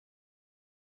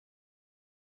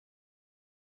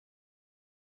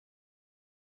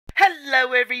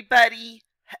Hello, everybody.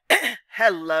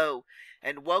 Hello,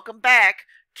 and welcome back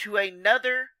to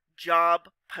another job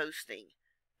posting.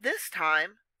 This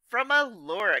time from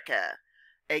Alorica,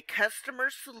 a customer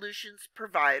solutions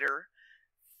provider,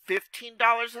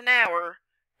 $15 an hour,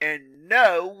 and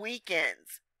no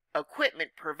weekends.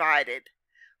 Equipment provided.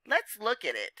 Let's look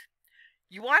at it.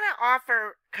 You want to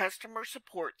offer customer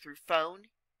support through phone,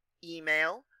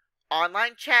 email,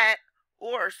 online chat,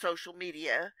 or social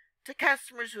media to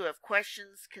customers who have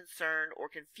questions, concern, or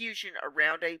confusion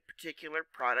around a particular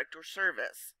product or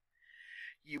service.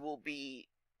 You will be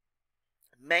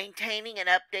maintaining and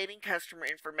updating customer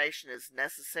information as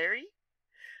necessary,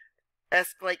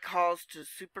 escalate calls to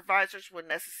supervisors when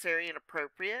necessary and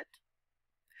appropriate,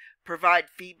 provide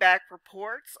feedback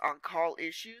reports on call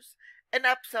issues, and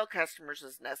upsell customers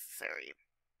as necessary.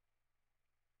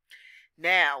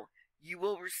 Now, you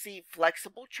will receive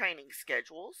flexible training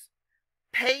schedules,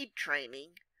 paid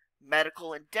training,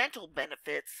 medical and dental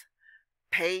benefits,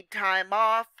 paid time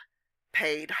off,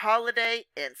 paid holiday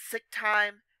and sick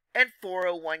time, and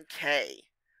 401k.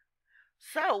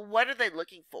 So, what are they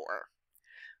looking for?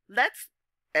 Let's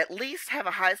at least have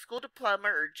a high school diploma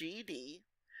or GED.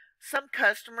 Some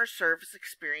customer service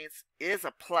experience is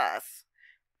a plus,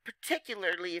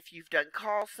 particularly if you've done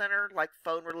call center like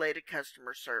phone-related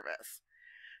customer service.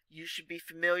 You should be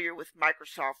familiar with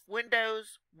Microsoft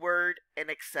Windows, Word, and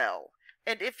Excel.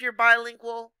 And if you're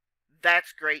bilingual,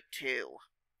 that's great too.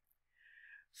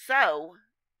 So,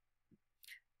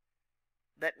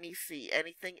 let me see,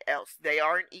 anything else? They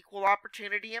are an equal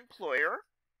opportunity employer,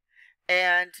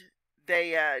 and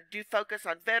they do focus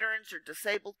on veterans or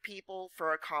disabled people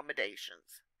for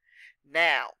accommodations.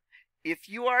 Now, if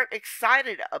you are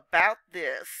excited about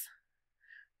this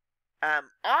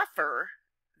offer,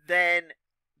 then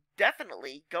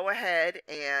definitely go ahead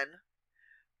and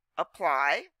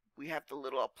apply. We have the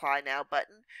little apply now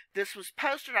button. This was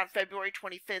posted on February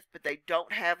 25th, but they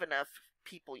don't have enough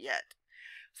people yet.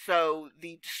 So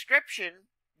the description,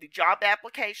 the job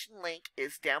application link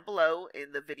is down below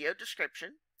in the video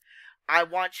description. I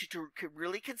want you to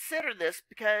really consider this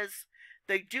because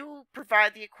they do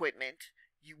provide the equipment.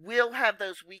 You will have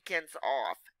those weekends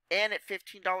off. And at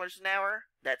 $15 an hour,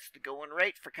 that's the going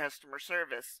rate for customer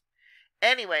service.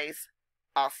 Anyways,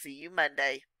 I'll see you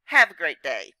Monday. Have a great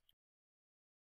day.